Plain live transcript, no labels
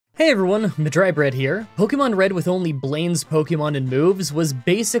Hey everyone, Mah-Dry-Bread here. Pokemon Red with only Blaine's Pokemon and moves was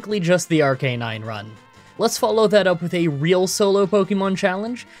basically just the Arcanine run. Let's follow that up with a real solo Pokemon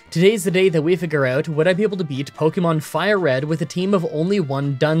challenge. Today's the day that we figure out would I be able to beat Pokemon Fire Red with a team of only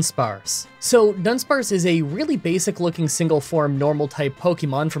one Dunsparce. So Dunsparce is a really basic looking single form normal type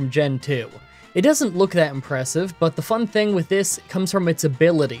Pokemon from Gen 2. It doesn't look that impressive, but the fun thing with this comes from its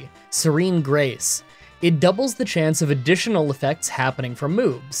ability, Serene Grace. It doubles the chance of additional effects happening from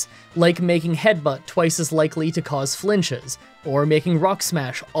moves, like making Headbutt twice as likely to cause flinches, or making Rock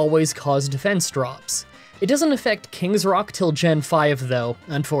Smash always cause defense drops. It doesn't affect King's Rock till Gen 5 though,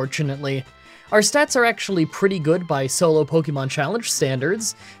 unfortunately. Our stats are actually pretty good by solo Pokemon Challenge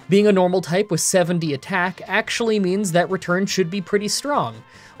standards. Being a normal type with 70 attack actually means that return should be pretty strong,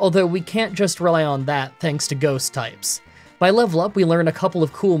 although we can't just rely on that thanks to ghost types. By level up, we learn a couple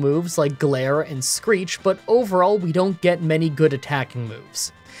of cool moves like Glare and Screech, but overall we don't get many good attacking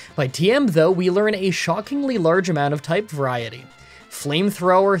moves. By TM though, we learn a shockingly large amount of type variety.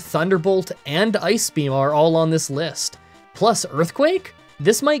 Flamethrower, Thunderbolt, and Ice Beam are all on this list. Plus Earthquake?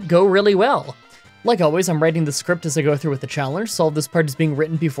 This might go really well. Like always, I'm writing the script as I go through with the challenge, so all this part is being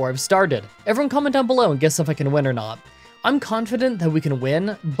written before I've started. Everyone comment down below and guess if I can win or not. I'm confident that we can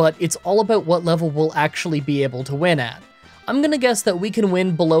win, but it's all about what level we'll actually be able to win at. I'm gonna guess that we can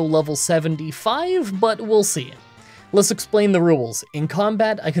win below level 75, but we'll see. Let's explain the rules. In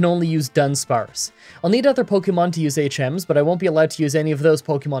combat, I can only use Dunsparce. I'll need other Pokemon to use HMs, but I won't be allowed to use any of those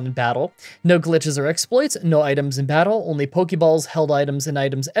Pokemon in battle. No glitches or exploits, no items in battle, only Pokeballs, held items, and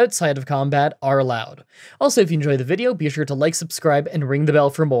items outside of combat are allowed. Also, if you enjoy the video, be sure to like, subscribe, and ring the bell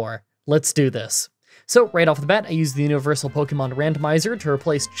for more. Let's do this. So right off the bat, I use the Universal Pokemon Randomizer to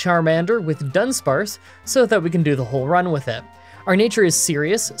replace Charmander with Dunsparce so that we can do the whole run with it. Our nature is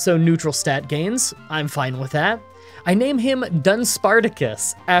serious, so neutral stat gains. I'm fine with that. I name him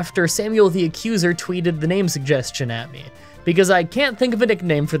Dunsparticus after Samuel the Accuser tweeted the name suggestion at me, because I can't think of a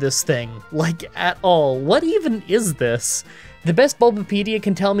nickname for this thing, like at all. What even is this? The best Bulbapedia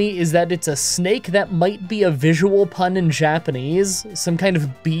can tell me is that it's a snake that might be a visual pun in Japanese, some kind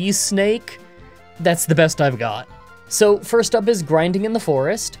of bee snake. That's the best I've got. So first up is Grinding in the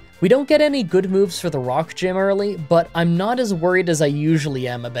Forest. We don't get any good moves for the Rock Gym early, but I'm not as worried as I usually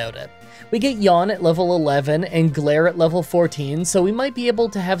am about it. We get Yawn at level 11 and Glare at level 14, so we might be able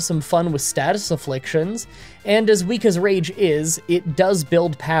to have some fun with status afflictions, and as weak as Rage is, it does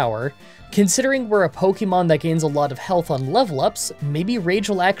build power. Considering we're a Pokemon that gains a lot of health on level ups, maybe Rage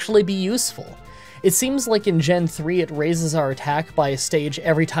will actually be useful. It seems like in Gen 3 it raises our attack by a stage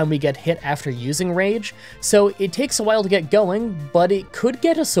every time we get hit after using Rage, so it takes a while to get going, but it could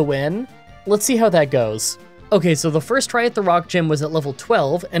get us a win. Let's see how that goes. Okay, so the first try at the Rock Gym was at level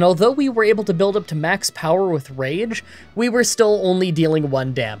 12, and although we were able to build up to max power with Rage, we were still only dealing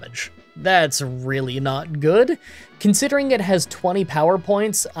 1 damage. That's really not good. Considering it has 20 power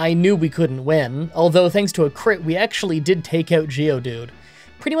points, I knew we couldn't win, although thanks to a crit we actually did take out Geodude.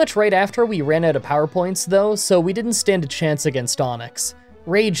 Pretty much right after we ran out of power points though, so we didn't stand a chance against Onix.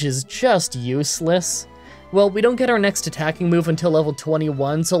 Rage is just useless. Well, we don't get our next attacking move until level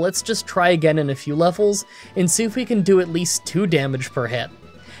 21, so let's just try again in a few levels and see if we can do at least 2 damage per hit.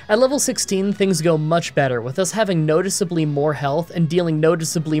 At level 16, things go much better, with us having noticeably more health and dealing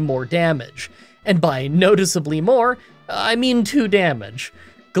noticeably more damage. And by noticeably more, I mean 2 damage.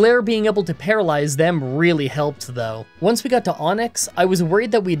 Glare being able to paralyze them really helped though. Once we got to Onix, I was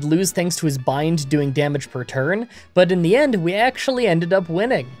worried that we'd lose thanks to his bind doing damage per turn, but in the end we actually ended up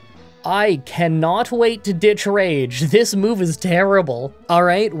winning. I cannot wait to ditch Rage. This move is terrible.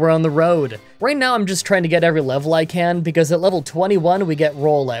 Alright, we're on the road. Right now I'm just trying to get every level I can, because at level 21 we get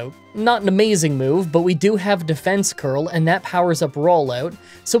Rollout. Not an amazing move, but we do have Defense Curl, and that powers up Rollout,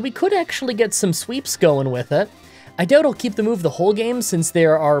 so we could actually get some sweeps going with it. I doubt I'll keep the move the whole game since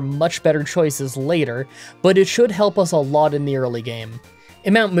there are much better choices later, but it should help us a lot in the early game.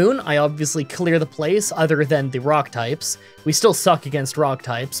 In Mount Moon, I obviously clear the place other than the rock types. We still suck against rock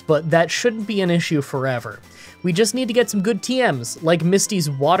types, but that shouldn't be an issue forever. We just need to get some good TMs, like Misty's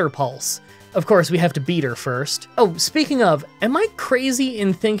Water Pulse. Of course, we have to beat her first. Oh, speaking of, am I crazy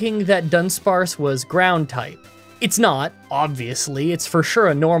in thinking that Dunsparce was ground type? It's not, obviously, it's for sure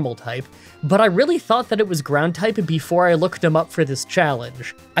a normal type, but I really thought that it was ground type before I looked him up for this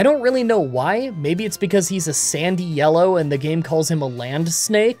challenge. I don't really know why, maybe it's because he's a sandy yellow and the game calls him a land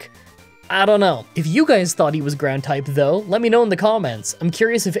snake? I don't know. If you guys thought he was ground type though, let me know in the comments. I'm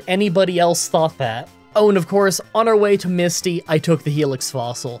curious if anybody else thought that. Oh, and of course, on our way to Misty, I took the Helix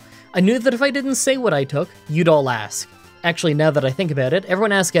Fossil. I knew that if I didn't say what I took, you'd all ask. Actually, now that I think about it,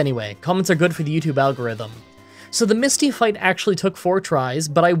 everyone ask anyway. Comments are good for the YouTube algorithm. So the Misty fight actually took 4 tries,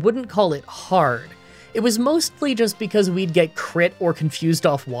 but I wouldn't call it hard. It was mostly just because we'd get crit or confused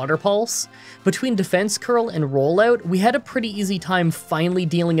off Water Pulse. Between Defense Curl and Rollout, we had a pretty easy time finally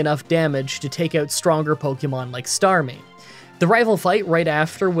dealing enough damage to take out stronger Pokemon like Starmie. The rival fight right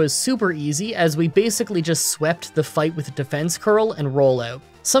after was super easy, as we basically just swept the fight with Defense Curl and Rollout.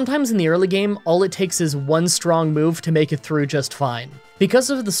 Sometimes in the early game, all it takes is one strong move to make it through just fine. Because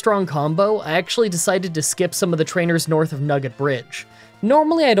of the strong combo, I actually decided to skip some of the trainers north of Nugget Bridge.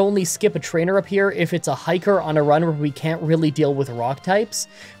 Normally I'd only skip a trainer up here if it's a hiker on a run where we can't really deal with rock types,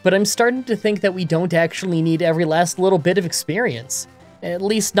 but I'm starting to think that we don't actually need every last little bit of experience. At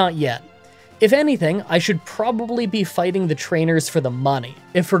least not yet. If anything, I should probably be fighting the trainers for the money.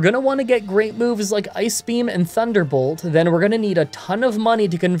 If we're gonna want to get great moves like Ice Beam and Thunderbolt, then we're gonna need a ton of money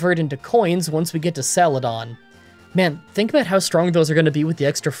to convert into coins once we get to Celadon. Man, think about how strong those are gonna be with the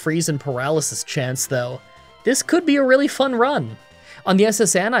extra freeze and paralysis chance though. This could be a really fun run. On the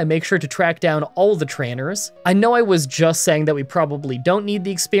SSN, I make sure to track down all the trainers. I know I was just saying that we probably don't need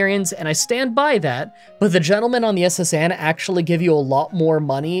the experience, and I stand by that, but the gentlemen on the SSN actually give you a lot more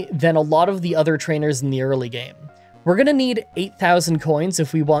money than a lot of the other trainers in the early game. We're gonna need 8,000 coins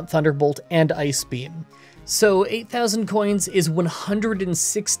if we want Thunderbolt and Ice Beam. So 8,000 coins is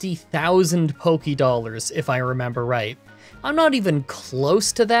 160,000 Pokédollars, if I remember right. I'm not even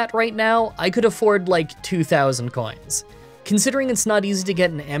close to that right now. I could afford like 2,000 coins. Considering it's not easy to get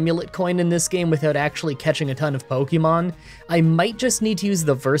an amulet coin in this game without actually catching a ton of Pokemon, I might just need to use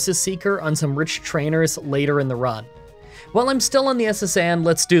the Versus Seeker on some rich trainers later in the run. While I'm still on the SSN,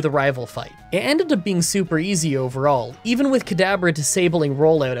 let's do the rival fight. It ended up being super easy overall, even with Kadabra disabling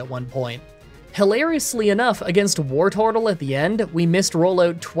Rollout at one point. Hilariously enough, against Wartortle at the end, we missed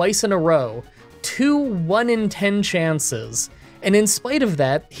Rollout twice in a row, 2 1 in 10 chances, and in spite of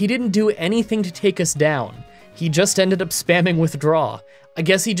that, he didn't do anything to take us down. He just ended up spamming Withdraw. I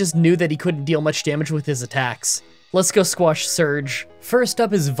guess he just knew that he couldn't deal much damage with his attacks. Let's go squash Surge. First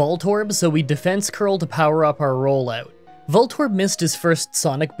up is Voltorb, so we Defense Curl to power up our Rollout. Voltorb missed his first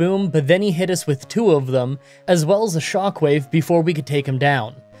Sonic Boom, but then he hit us with 2 of them, as well as a Shockwave before we could take him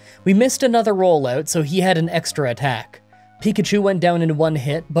down. We missed another Rollout, so he had an extra attack. Pikachu went down in 1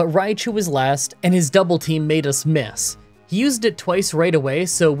 hit, but Raichu was last, and his double team made us miss. He used it twice right away,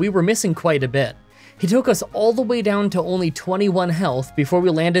 so we were missing quite a bit. He took us all the way down to only 21 health before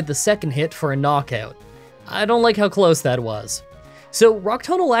we landed the second hit for a knockout. I don't like how close that was. So Rock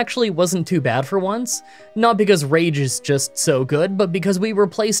Tunnel actually wasn't too bad for once, not because Rage is just so good, but because we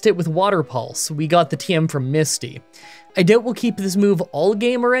replaced it with Water Pulse. We got the TM from Misty. I doubt we'll keep this move all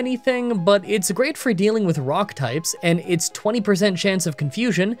game or anything, but it's great for dealing with rock types, and its 20% chance of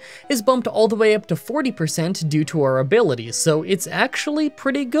confusion is bumped all the way up to 40% due to our abilities, so it's actually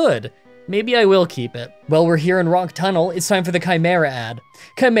pretty good. Maybe I will keep it. While we're here in Rock Tunnel, it's time for the Chimera ad.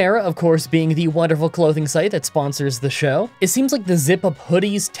 Chimera, of course, being the wonderful clothing site that sponsors the show. It seems like the zip-up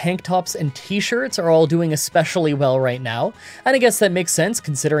hoodies, tank tops, and t-shirts are all doing especially well right now, and I guess that makes sense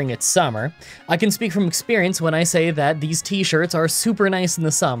considering it's summer. I can speak from experience when I say that these t-shirts are super nice in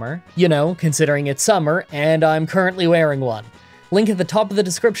the summer, you know, considering it's summer, and I'm currently wearing one. Link at the top of the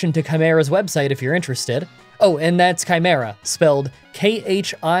description to Chimera's website if you're interested. Oh, and that's Chimera, spelled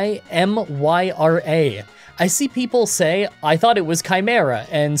K-H-I-M-Y-R-A. I see people say, I thought it was Chimera,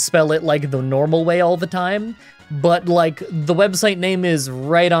 and spell it like the normal way all the time, but like, the website name is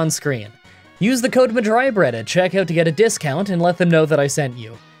right on screen. Use the code Mah-Dry-Bread at checkout to get a discount and let them know that I sent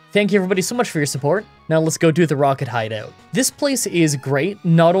you. Thank you everybody so much for your support. Now let's go do the Rocket Hideout. This place is great,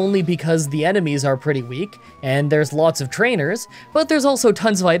 not only because the enemies are pretty weak, and there's lots of trainers, but there's also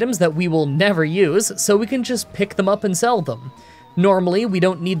tons of items that we will never use, so we can just pick them up and sell them. Normally, we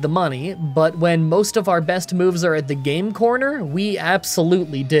don't need the money, but when most of our best moves are at the game corner, we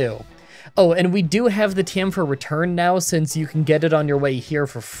absolutely do. Oh, and we do have the TM for return now, since you can get it on your way here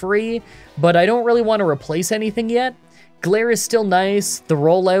for free, but I don't really want to replace anything yet. Glare is still nice, the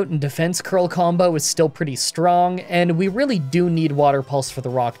Rollout and Defense Curl combo is still pretty strong, and we really do need Water Pulse for the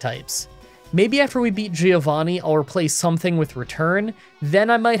rock types. Maybe after we beat Giovanni, I'll replace something with Return,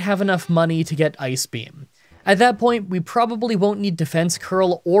 then I might have enough money to get Ice Beam. At that point, we probably won't need Defense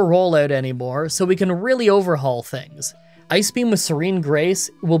Curl or Rollout anymore, so we can really overhaul things. Ice Beam with Serene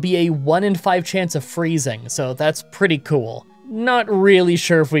Grace will be a 1 in 5 chance of freezing, so that's pretty cool. Not really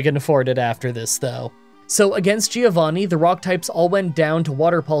sure if we can afford it after this, though. So against Giovanni, the rock types all went down to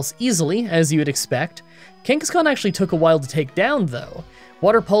Water Pulse easily, as you would expect. Kangaskhan actually took a while to take down, though.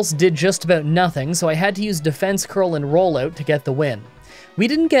 Water Pulse did just about nothing, so I had to use Defense Curl and Rollout to get the win. We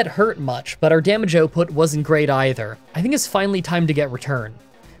didn't get hurt much, but our damage output wasn't great either. I think it's finally time to get Return.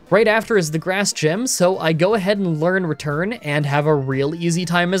 Right after is the grass gym, so I go ahead and learn Return and have a real easy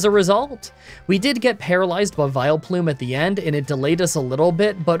time as a result. We did get paralyzed by Vileplume at the end and it delayed us a little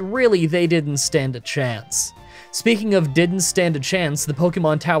bit, but really they didn't stand a chance. Speaking of didn't stand a chance, the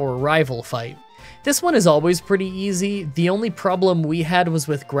Pokemon Tower rival fight. This one is always pretty easy. The only problem we had was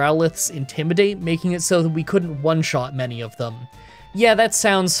with Growlithe's Intimidate, making it so that we couldn't one-shot many of them. Yeah, that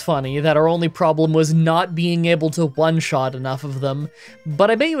sounds funny, that our only problem was not being able to one-shot enough of them,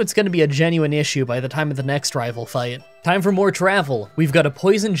 but I bet you it's going to be a genuine issue by the time of the next rival fight. Time for more travel. We've got a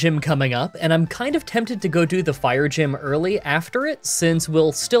Poison Gym coming up, and I'm kind of tempted to go do the Fire Gym early after it, since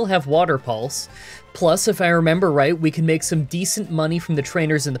we'll still have Water Pulse. Plus, if I remember right, we can make some decent money from the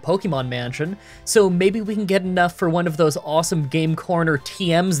trainers in the Pokemon Mansion, so maybe we can get enough for one of those awesome Game Corner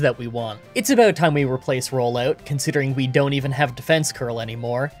TMs that we want. It's about time we replace Rollout, considering we don't even have Defense Curl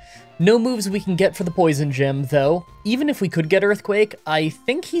anymore. No moves we can get for the Poison Gym, though. Even if we could get Earthquake, I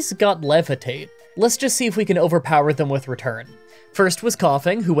think he's got Levitate. Let's just see if we can overpower them with Return. First was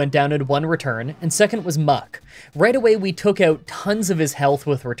Coughing, who went down in one Return, and second was Muck. Right away we took out tons of his health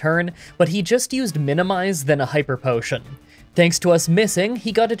with Return, but he just used Minimize, then a Hyper Potion. Thanks to us missing,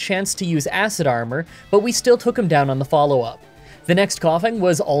 he got a chance to use Acid Armor, but we still took him down on the follow-up. The next Coughing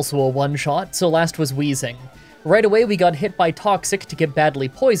was also a one-shot, so last was Wheezing. Right away we got hit by Toxic to get badly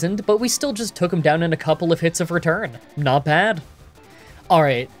poisoned, but we still just took him down in a couple of hits of Return. Not bad.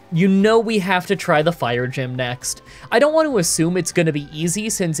 Alright, you know we have to try the Fire Gym next. I don't want to assume it's going to be easy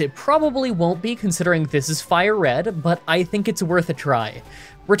since it probably won't be considering this is Fire Red, but I think it's worth a try.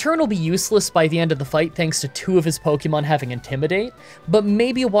 Return will be useless by the end of the fight thanks to two of his Pokemon having Intimidate, but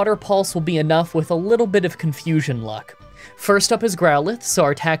maybe Water Pulse will be enough with a little bit of confusion luck. First up is Growlithe, so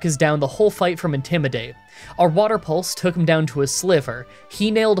our attack is down the whole fight from Intimidate. Our Water Pulse took him down to a Sliver.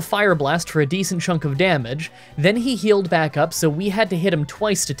 He nailed a Fire Blast for a decent chunk of damage, then he healed back up so we had to hit him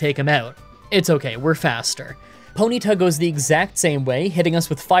twice to take him out. It's okay, we're faster. Ponyta goes the exact same way, hitting us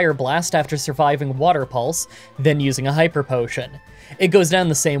with Fire Blast after surviving Water Pulse, then using a Hyper Potion. It goes down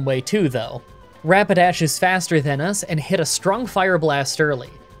the same way too though. Rapidash is faster than us and hit a strong Fire Blast early.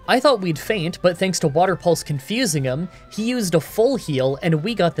 I thought we'd faint, but thanks to Water Pulse confusing him, he used a full heal and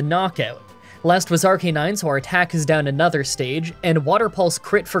we got the knockout. Last was Arcanine, so our attack is down another stage, and Water Pulse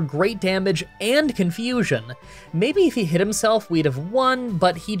crit for great damage and confusion. Maybe if he hit himself, we'd have won,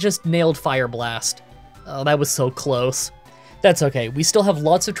 but he just nailed Fire Blast. Oh, that was so close. That's okay, we still have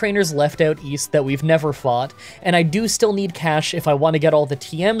lots of trainers left out east that we've never fought, and I do still need cash if I want to get all the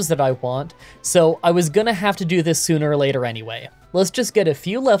TMs that I want, so I was gonna have to do this sooner or later anyway. Let's just get a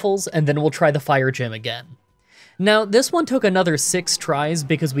few levels, and then we'll try the Fire Gym again. Now, this one took another 6 tries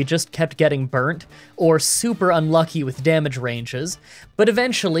because we just kept getting burnt, or super unlucky with damage ranges, but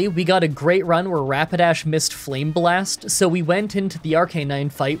eventually we got a great run where Rapidash missed Flame Blast, so we went into the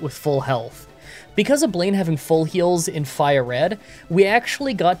Arcanine fight with full health. Because of Blaine having full heals in Fire Red, we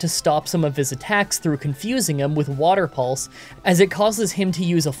actually got to stop some of his attacks through confusing him with Water Pulse, as it causes him to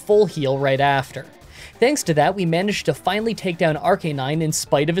use a full heal right after. Thanks to that, we managed to finally take down Arcanine in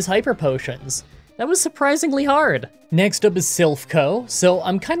spite of his Hyper Potions. That was surprisingly hard. Next up is Silphco, so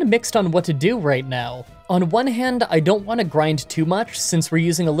I'm kinda mixed on what to do right now. On one hand, I don't want to grind too much since we're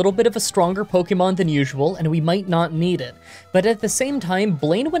using a little bit of a stronger Pokemon than usual and we might not need it, but at the same time,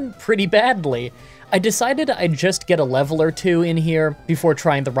 Blaine went pretty badly. I decided I'd just get a level or two in here before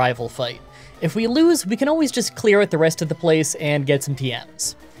trying the rival fight. If we lose, we can always just clear out the rest of the place and get some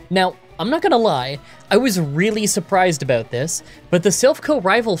TMs. Now, I'm not gonna lie, I was really surprised about this, but the Silphco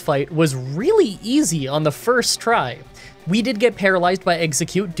rival fight was really easy on the first try. We did get paralyzed by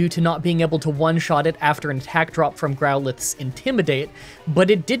Execute due to not being able to one-shot it after an attack drop from Growlithe's Intimidate, but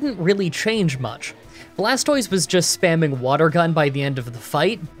it didn't really change much. Blastoise was just spamming Water Gun by the end of the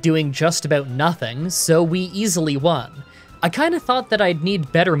fight, doing just about nothing, so we easily won. I kinda thought that I'd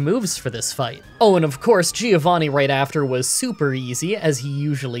need better moves for this fight. Oh, and of course, Giovanni right after was super easy, as he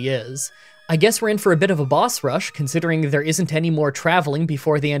usually is. I guess we're in for a bit of a boss rush, considering there isn't any more traveling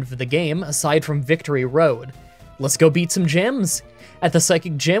before the end of the game, aside from Victory Road. Let's go beat some gyms! At the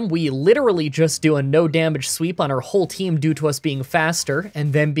Psychic Gym, we literally just do a no damage sweep on our whole team due to us being faster,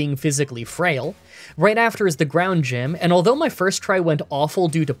 and them being physically frail. Right after is the Ground Gym, and although my first try went awful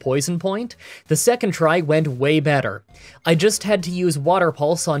due to Poison Point, the second try went way better. I just had to use Water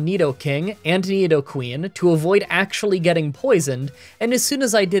Pulse on Nidoking and Nidoqueen to avoid actually getting poisoned, and as soon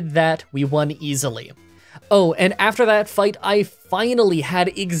as I did that, we won easily. Oh, and after that fight, I finally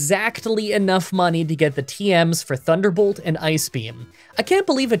had exactly enough money to get the TMs for Thunderbolt and Ice Beam. I can't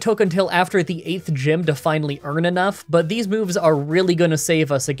believe it took until after the 8th gym to finally earn enough, but these moves are really gonna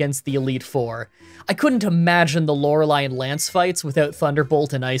save us against the Elite Four. I couldn't imagine the Lorelei and Lance fights without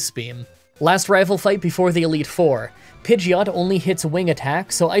Thunderbolt and Ice Beam. Last rival fight before the Elite Four. Pidgeot only hits wing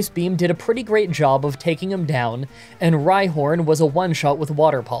attack, so Ice Beam did a pretty great job of taking him down, and Rhyhorn was a one-shot with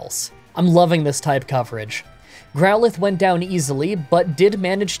Water Pulse. I'm loving this type coverage. Growlithe went down easily, but did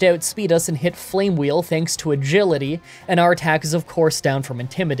manage to outspeed us and hit Flame Wheel thanks to agility, and our attack is of course down from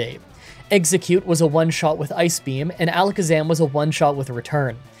Intimidate. Execute was a one-shot with Ice Beam, and Alakazam was a one-shot with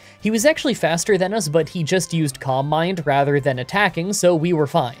Return. He was actually faster than us, but he just used Calm Mind rather than attacking, so we were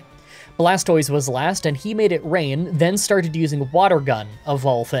fine. Blastoise was last, and he made it rain, then started using Water Gun, of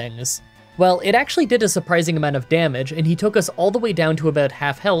all things. Well, it actually did a surprising amount of damage, and he took us all the way down to about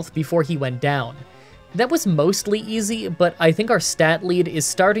half health before he went down. That was mostly easy, but I think our stat lead is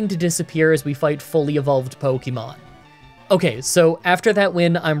starting to disappear as we fight fully evolved Pokemon. Okay, so after that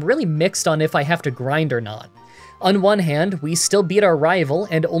win, I'm really mixed on if I have to grind or not. On one hand, we still beat our rival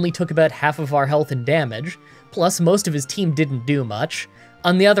and only took about half of our health and damage, plus most of his team didn't do much.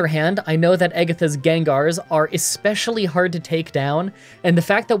 On the other hand, I know that Agatha's Gengars are especially hard to take down, and the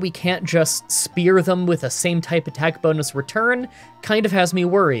fact that we can't just spear them with a same type attack bonus return kind of has me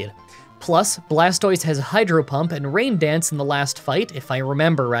worried. Plus, Blastoise has Hydro Pump and Rain Dance in the last fight, if I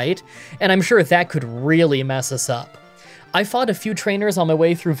remember right, and I'm sure that could really mess us up. I fought a few trainers on my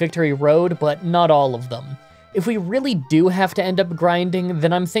way through Victory Road, but not all of them. If we really do have to end up grinding,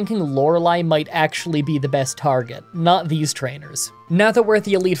 then I'm thinking Lorelei might actually be the best target, not these trainers. Now that we're at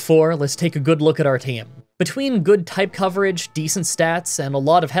the Elite Four, let's take a good look at our team. Between good type coverage, decent stats, and a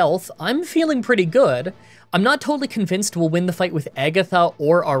lot of health, I'm feeling pretty good. I'm not totally convinced we'll win the fight with Agatha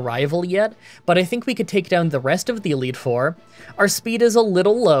or our rival yet, but I think we could take down the rest of the Elite Four. Our speed is a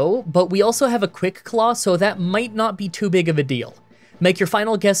little low, but we also have a Quick Claw, so that might not be too big of a deal. Make your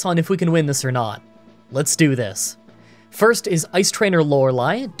final guess on if we can win this or not. Let's do this. First is Ice Trainer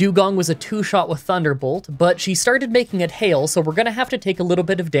Lorelei. Dugong was a two-shot with Thunderbolt, but she started making it hail, so we're gonna have to take a little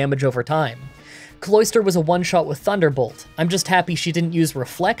bit of damage over time. Cloyster was a one-shot with Thunderbolt. I'm just happy she didn't use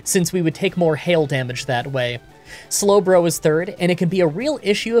Reflect, since we would take more hail damage that way. Slowbro is third, and it can be a real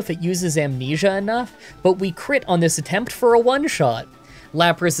issue if it uses Amnesia enough, but we crit on this attempt for a one-shot.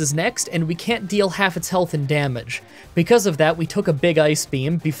 Lapras is next, and we can't deal half its health and damage. Because of that, we took a big Ice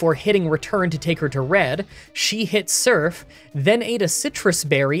Beam before hitting Return to take her to red. She hit Surf, then ate a Citrus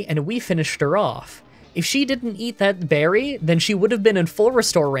Berry, and we finished her off. If she didn't eat that berry, then she would have been in full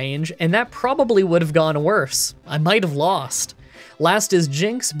restore range, and that probably would have gone worse. I might have lost. Last is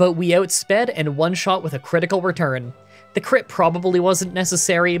Jinx, but we outsped and one-shot with a critical return. The crit probably wasn't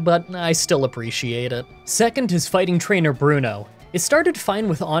necessary, but I still appreciate it. Second is Fighting Trainer Bruno. It started fine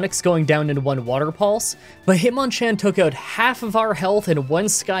with Onix going down in one Water Pulse, but Hitmonchan took out half of our health in one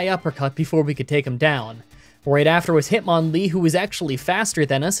Sky Uppercut before we could take him down. Right after was Hitmonlee, who was actually faster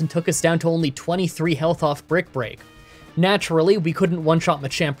than us and took us down to only 23 health off Brick Break. Naturally, we couldn't one-shot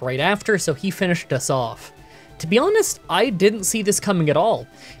Machamp right after, so he finished us off. To be honest, I didn't see this coming at all.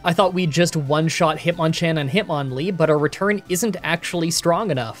 I thought we'd just one-shot Hitmonchan and Hitmonlee, but our return isn't actually strong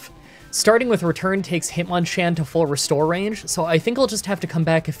enough. Starting with Return takes Hitmonchan to full restore range, so I think I'll just have to come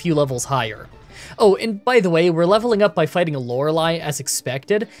back a few levels higher. Oh, and by the way, we're leveling up by fighting a Lorelei as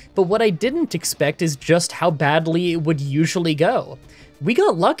expected, but what I didn't expect is just how badly it would usually go. We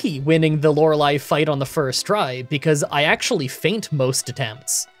got lucky winning the Lorelei fight on the first try, because I actually faint most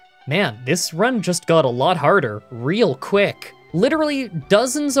attempts. Man, this run just got a lot harder, real quick. Literally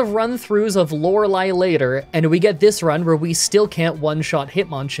dozens of run-throughs of Lorelei later, and we get this run where we still can't one-shot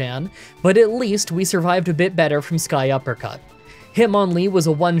Hitmonchan, but at least we survived a bit better from Sky Uppercut. Hitmonlee was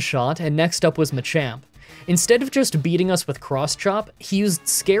a one-shot, and next up was Machamp. Instead of just beating us with Cross Chop, he used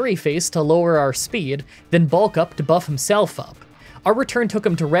Scary Face to lower our speed, then Bulk Up to buff himself up. Our return took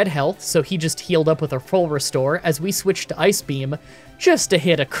him to red health, so he just healed up with a full restore as we switched to Ice Beam, just to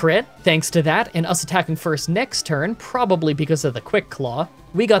hit a crit. Thanks to that, and us attacking first next turn, probably because of the Quick Claw,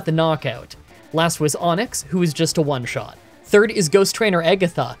 we got the knockout. Last was Onix, who was just a one-shot. Third is Ghost Trainer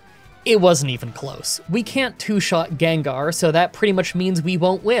Agatha. It wasn't even close. We can't two-shot Gengar, so that pretty much means we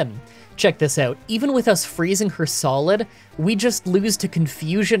won't win. Check this out, even with us freezing her solid, we just lose to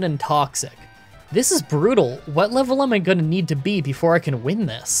Confusion and Toxic. This is brutal. What level am I gonna need to be before I can win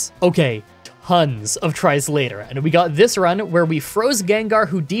this? Okay, tons of tries later, and we got this run where we froze Gengar,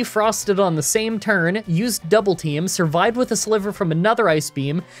 who defrosted on the same turn, used Double Team, survived with a Sliver from another Ice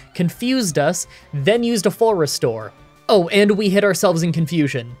Beam, confused us, then used a full restore. Oh, and we hit ourselves in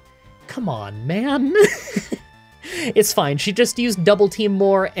Confusion. Come on, man. It's fine, she just used double team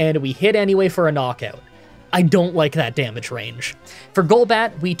more, and we hit anyway for a knockout. I don't like that damage range. For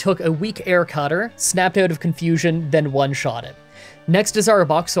Golbat, we took a weak air cutter, snapped out of confusion, then one-shot it. Next is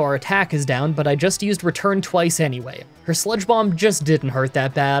Arbok, so our attack is down, but I just used return twice anyway. Her Sludge Bomb just didn't hurt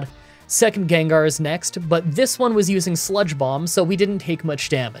that bad. Second Gengar is next, but this one was using Sludge Bomb, so we didn't take much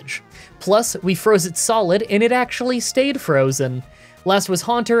damage. Plus, we froze it solid, and it actually stayed frozen. Last was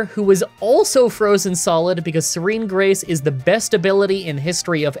Haunter, who was also frozen solid because Serene Grace is the best ability in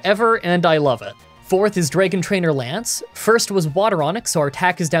history of ever, and I love it. Fourth is Dragon Trainer Lance. First was Water Onix, so our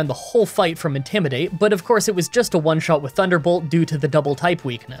attack is down the whole fight from Intimidate, but of course it was just a one-shot with Thunderbolt due to the double type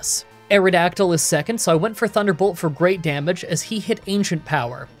weakness. Aerodactyl is second, so I went for Thunderbolt for great damage as he hit Ancient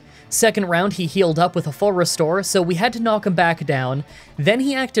Power. Second round, he healed up with a full restore, so we had to knock him back down. Then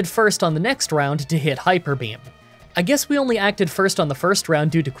he acted first on the next round to hit Hyper Beam. I guess we only acted first on the first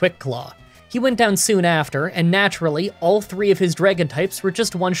round due to Quick Claw. He went down soon after, and naturally, all three of his Dragon types were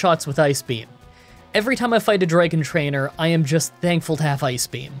just one-shots with Ice Beam. Every time I fight a Dragon Trainer, I am just thankful to have Ice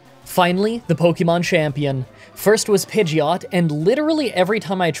Beam. Finally, the Pokemon Champion. First was Pidgeot, and literally every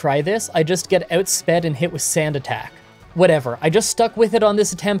time I try this, I just get outsped and hit with Sand Attack. Whatever, I just stuck with it on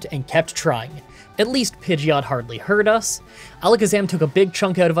this attempt and kept trying. At least Pidgeot hardly hurt us. Alakazam took a big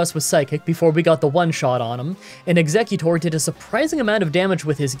chunk out of us with Psychic before we got the one-shot on him, and Exeggutor did a surprising amount of damage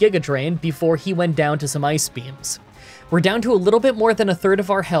with his Giga Drain before he went down to some Ice Beams. We're down to a little bit more than a third of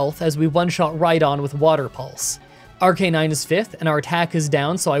our health as we one-shot Rhydon with Water Pulse. Arcanine is fifth, and our attack is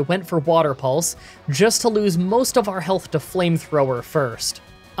down, so I went for Water Pulse, just to lose most of our health to Flamethrower first.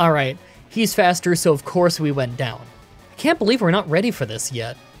 Alright, he's faster, so of course we went down. Can't believe we're not ready for this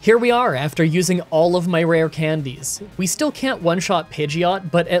yet. Here we are after using all of my rare candies. We still can't one-shot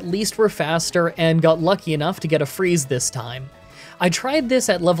Pidgeot, but at least we're faster and got lucky enough to get a freeze this time. I tried this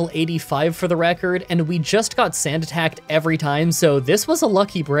at level 85 for the record, and we just got Sand Attacked every time, so this was a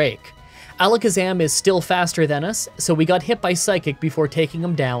lucky break. Alakazam is still faster than us, so we got hit by Psychic before taking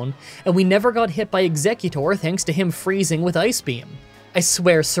him down, and we never got hit by Exeggutor thanks to him freezing with Ice Beam. I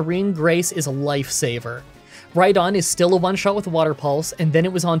swear, Serene Grace is a lifesaver. Rhydon is still a one-shot with Water Pulse, and then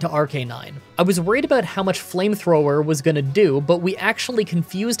it was on to Arcanine. I was worried about how much Flamethrower was gonna do, but we actually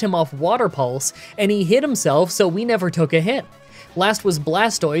confused him off Water Pulse, and he hit himself, so we never took a hit. Last was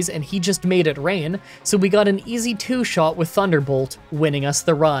Blastoise, and he just made it rain, so we got an easy two-shot with Thunderbolt, winning us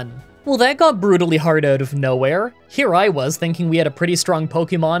the run. Well, that got brutally hard out of nowhere. Here I was thinking we had a pretty strong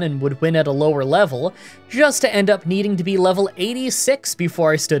Pokemon and would win at a lower level, just to end up needing to be level 86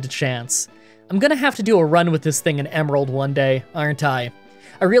 before I stood a chance. I'm gonna have to do a run with this thing in Emerald one day, aren't I?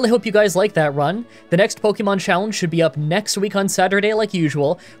 I really hope you guys like that run. The next Pokemon Challenge should be up next week on Saturday like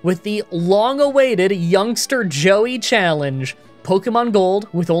usual, with the long-awaited Youngster Joey Challenge. Pokemon Gold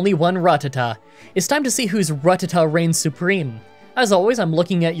with only one Rattata. It's time to see whose Rattata reigns supreme. As always, I'm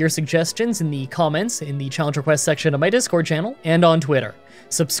looking at your suggestions in the comments in the challenge request section of my Discord channel and on Twitter.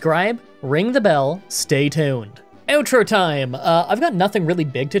 Subscribe, ring the bell, stay tuned. Outro time! I've got nothing really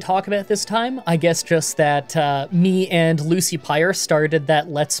big to talk about this time. I guess just that me and Lucy Pyre started that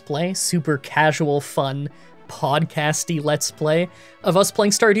Let's Play, super casual, fun, podcasty Let's Play of us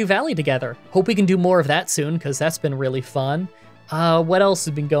playing Stardew Valley together. Hope we can do more of that soon, because that's been really fun. What else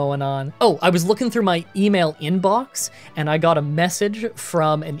has been going on? Oh, I was looking through my email inbox, and I got a message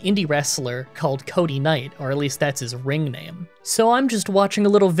from an indie wrestler called Cody Knight, or at least that's his ring name. So I'm just watching a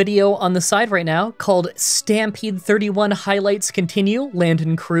little video on the side right now called Stampede 31 Highlights Continue,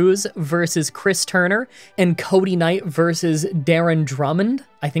 Landon Cruz versus Chris Turner, and Cody Knight versus Darren Drummond.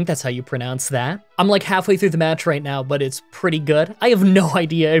 I think that's how you pronounce that. I'm like halfway through the match right now, but it's pretty good. I have no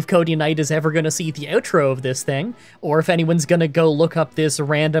idea if Cody Knight is ever gonna see the outro of this thing, or if anyone's gonna go look up this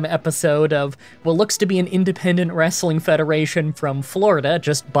random episode of what looks to be an independent wrestling federation from Florida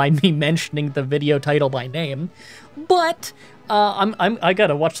just by me mentioning the video title by name. But I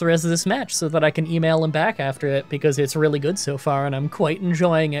gotta watch the rest of this match so that I can email him back after it, because it's really good so far and I'm quite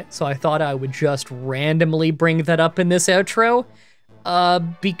enjoying it. So I thought I would just randomly bring that up in this outro.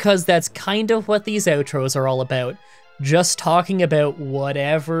 Because that's kind of what these outros are all about. Just talking about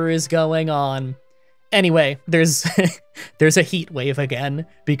whatever is going on. Anyway, there's there's a heat wave again,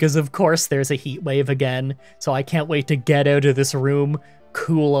 because of course there's a heat wave again, so I can't wait to get out of this room,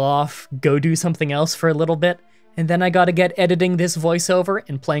 cool off, go do something else for a little bit, and then I gotta get editing this voiceover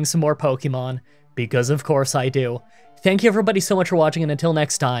and playing some more Pokemon, because of course I do. Thank you everybody so much for watching, and until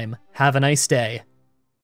next time, have a nice day.